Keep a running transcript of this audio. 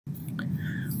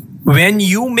When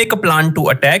you make a plan to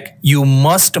attack, you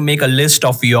must make a list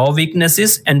of your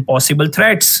weaknesses and possible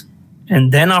threats.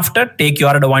 And then after, take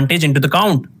your advantage into the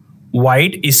count.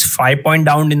 White is 5 points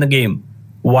down in the game.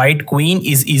 White queen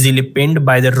is easily pinned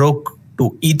by the rook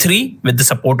to e3 with the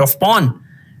support of pawn.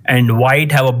 And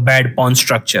white have a bad pawn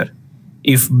structure.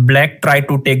 If black try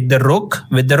to take the rook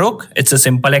with the rook, it's a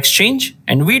simple exchange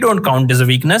and we don't count as a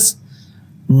weakness.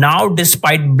 Now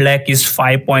despite black is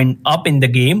 5 points up in the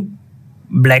game,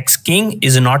 black's king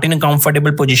is not in a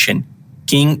comfortable position.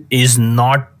 King is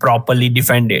not properly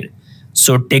defended.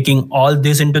 So taking all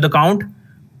this into the count,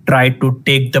 try to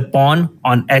take the pawn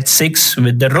on h6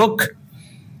 with the rook.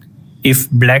 If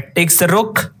black takes the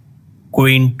rook,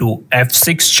 queen to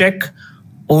f6 check.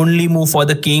 Only move for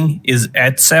the king is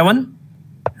h7,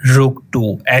 rook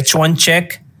to h1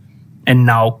 check. And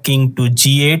now king to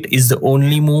g8 is the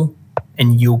only move.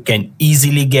 And you can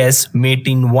easily guess mate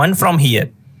in 1 from here.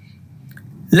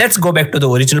 Let's go back to the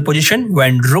original position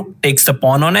when rook takes the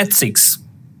pawn on h6.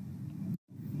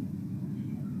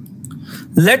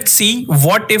 Let's see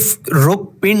what if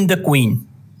rook pinned the queen.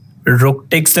 Rook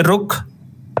takes the rook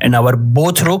and our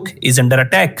both rook is under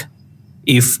attack.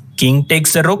 If king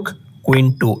takes the rook,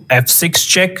 queen to f6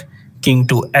 check, king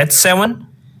to h7,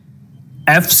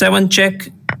 f7 check,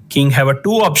 king have a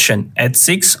 2 option,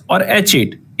 h6 or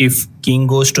h8. If king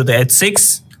goes to the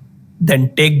h6,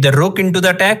 then take the rook into the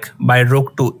attack by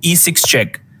rook to e6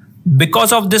 check.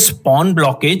 Because of this pawn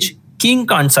blockage, king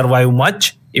can't survive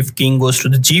much. If king goes to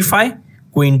the g5,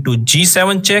 queen to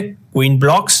g7 check, queen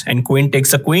blocks and queen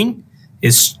takes a queen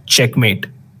is checkmate.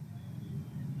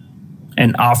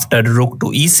 And after rook to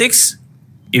e6,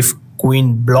 if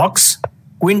queen blocks,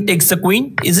 queen takes the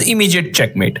queen is immediate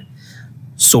checkmate.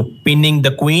 So pinning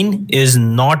the queen is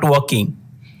not working.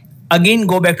 Again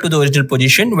go back to the original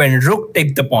position when rook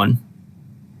takes the pawn.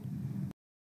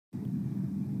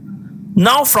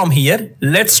 Now from here,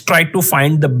 let's try to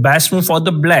find the best move for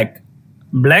the black.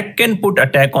 Black can put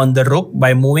attack on the rook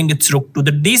by moving its rook to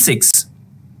the d6.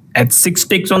 h6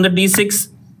 takes on the d6,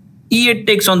 e8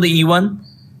 takes on the e1.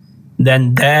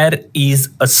 Then there is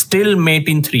a still mate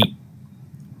in 3.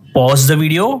 Pause the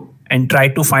video and try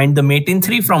to find the mate in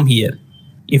 3 from here.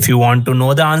 If you want to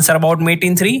know the answer about mate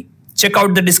in 3, check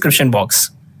out the description box.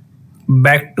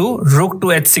 Back to rook to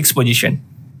h6 position.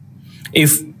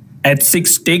 If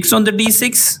h6 takes on the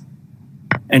d6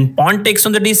 and pawn takes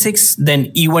on the d6, then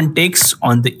e1 takes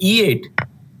on the e8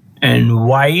 and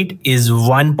white is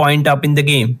 1 point up in the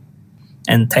game.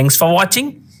 And thanks for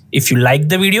watching. If you like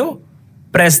the video,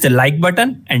 press the like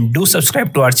button and do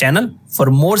subscribe to our channel for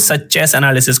more such chess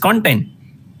analysis content.